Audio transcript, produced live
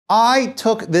I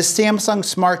took this Samsung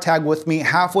Smarttag with me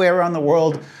halfway around the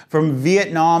world, from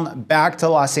Vietnam back to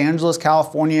Los Angeles,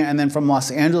 California, and then from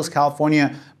Los Angeles,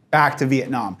 California, back to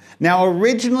Vietnam. Now,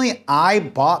 originally, I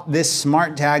bought this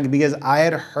Smarttag because I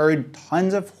had heard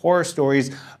tons of horror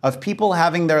stories of people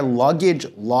having their luggage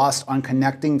lost on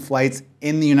connecting flights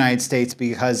in the United States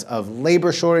because of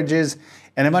labor shortages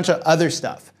and a bunch of other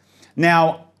stuff.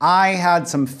 Now, I had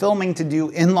some filming to do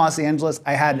in Los Angeles.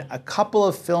 I had a couple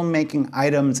of filmmaking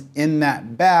items in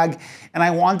that bag, and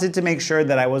I wanted to make sure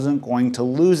that I wasn't going to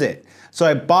lose it. So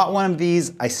I bought one of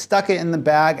these, I stuck it in the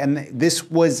bag, and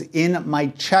this was in my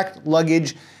checked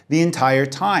luggage the entire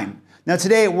time. Now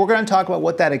today, we're gonna talk about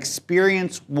what that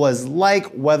experience was like,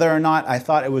 whether or not I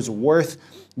thought it was worth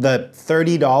the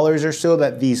 $30 or so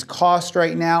that these cost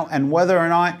right now, and whether or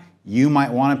not you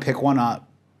might wanna pick one up.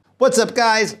 What's up,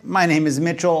 guys? My name is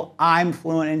Mitchell. I'm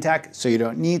fluent in tech, so you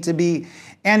don't need to be.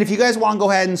 And if you guys want to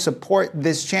go ahead and support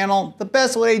this channel, the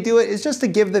best way to do it is just to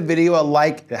give the video a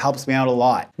like. It helps me out a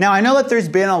lot. Now, I know that there's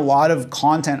been a lot of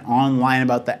content online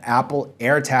about the Apple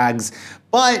AirTags,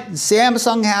 but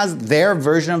Samsung has their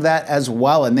version of that as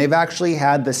well, and they've actually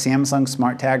had the Samsung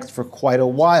Smarttags for quite a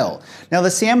while. Now, the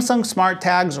Samsung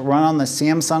Smarttags run on the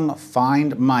Samsung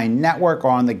Find My network,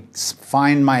 or on the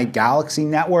Find My Galaxy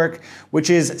network, which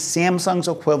is Samsung's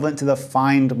equivalent to the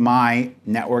Find My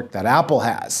network that Apple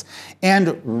has.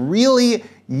 And really,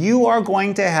 you are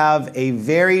going to have a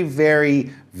very,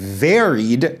 very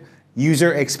varied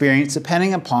user experience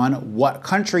depending upon what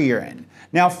country you're in.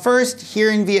 Now, first,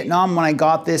 here in Vietnam, when I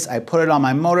got this, I put it on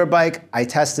my motorbike, I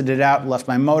tested it out, left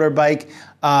my motorbike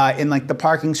in like the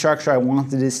parking structure. I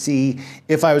wanted to see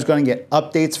if I was going to get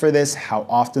updates for this, how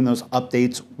often those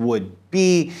updates would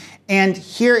be. And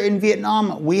here in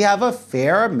Vietnam, we have a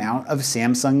fair amount of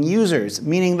Samsung users,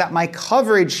 meaning that my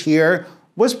coverage here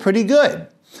was pretty good.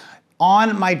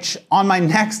 On my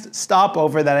next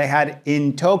stopover that I had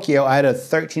in Tokyo, I had a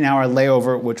 13-hour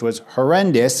layover, which was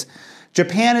horrendous.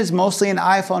 Japan is mostly an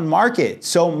iPhone market,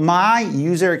 so my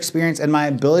user experience and my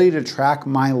ability to track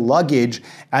my luggage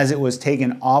as it was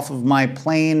taken off of my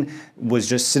plane, was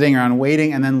just sitting around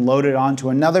waiting, and then loaded onto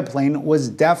another plane, was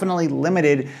definitely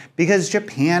limited because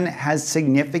Japan has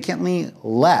significantly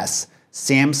less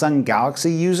Samsung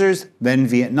Galaxy users than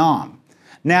Vietnam.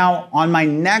 Now, on my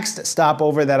next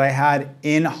stopover that I had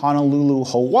in Honolulu,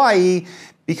 Hawaii,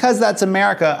 because that's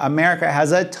America, America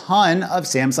has a ton of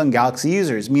Samsung Galaxy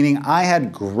users, meaning I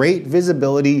had great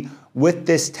visibility with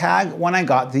this tag when I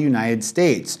got to the United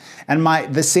States. And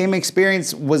the same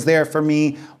experience was there for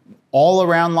me all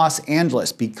around Los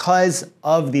Angeles. Because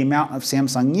of the amount of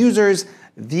Samsung users,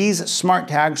 these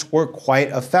Smarttags were quite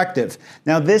effective.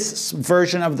 Now, this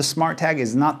version of the Smarttag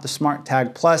is not the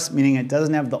Smarttag Plus, meaning it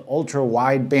doesn't have the ultra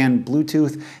wideband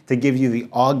Bluetooth to give you the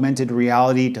augmented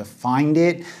reality to find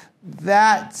it.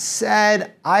 That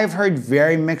said, I've heard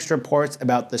very mixed reports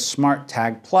about the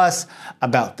Smarttag Plus,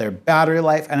 about their battery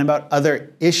life, and about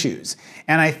other issues.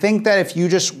 And I think that if you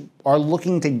just are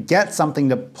looking to get something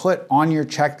to put on your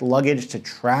checked luggage to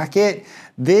track it,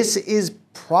 this is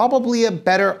probably a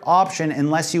better option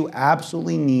unless you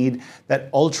absolutely need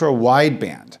that ultra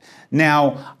wideband.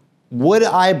 Now, would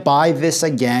I buy this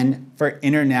again for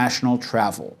international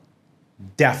travel?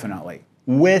 Definitely,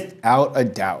 without a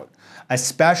doubt.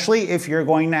 Especially if you're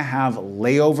going to have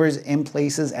layovers in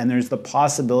places and there's the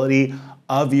possibility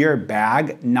of your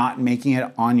bag not making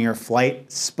it on your flight.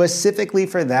 Specifically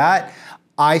for that,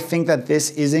 I think that this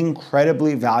is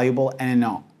incredibly valuable and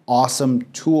an awesome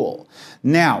tool.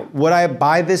 Now, would I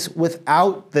buy this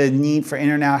without the need for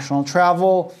international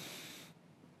travel?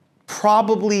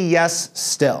 Probably yes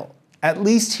still. At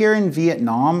least here in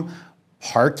Vietnam,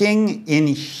 parking in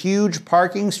huge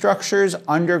parking structures,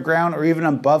 underground or even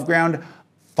above ground,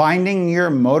 finding your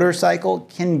motorcycle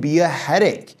can be a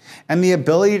headache. And the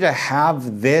ability to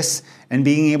have this and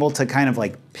being able to kind of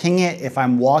like ping it if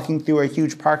I'm walking through a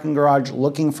huge parking garage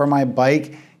looking for my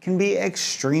bike can be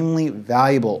extremely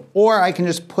valuable. Or I can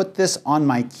just put this on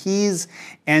my keys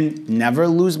and never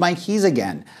lose my keys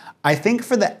again. I think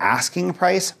for the asking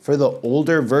price for the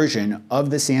older version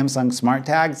of the Samsung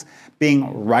Smarttags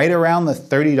being right around the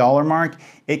 $30 mark,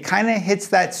 it kind of hits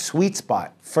that sweet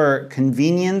spot for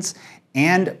convenience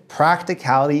and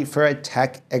practicality for a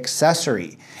tech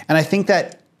accessory. And I think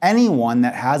that anyone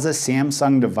that has a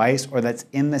Samsung device or that's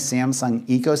in the Samsung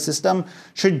ecosystem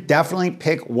should definitely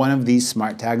pick one of these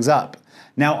Smarttags up.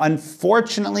 Now,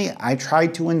 unfortunately, I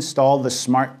tried to install the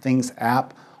SmartThings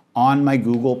app on my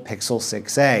Google Pixel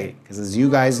 6a, because as you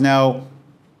guys know,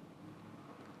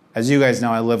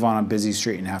 I live on a busy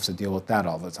street and have to deal with that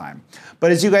all the time.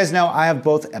 But as you guys know, I have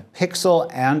both a Pixel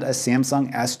and a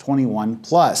Samsung S21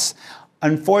 Plus.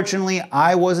 Unfortunately,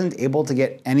 I wasn't able to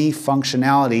get any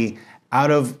functionality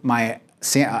out of my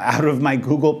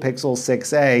Google Pixel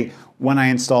 6a when I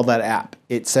installed that app.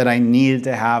 It said I needed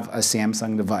to have a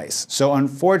Samsung device. So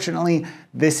unfortunately,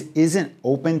 this isn't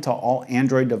open to all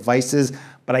Android devices,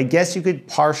 but I guess you could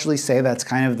partially say that's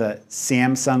kind of the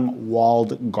Samsung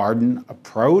walled garden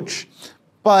approach.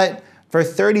 But for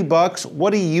 30 bucks,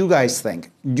 what do you guys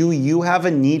think? Do you have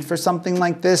a need for something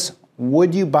like this?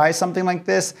 Would you buy something like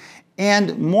this?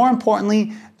 And more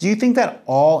importantly, do you think that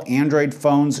all Android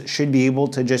phones should be able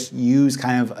to just use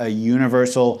kind of a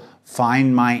universal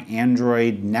Find My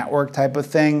Android network type of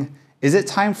thing? Is it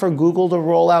time for Google to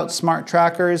roll out smart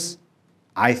trackers?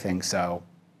 I think so.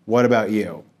 What about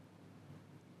you?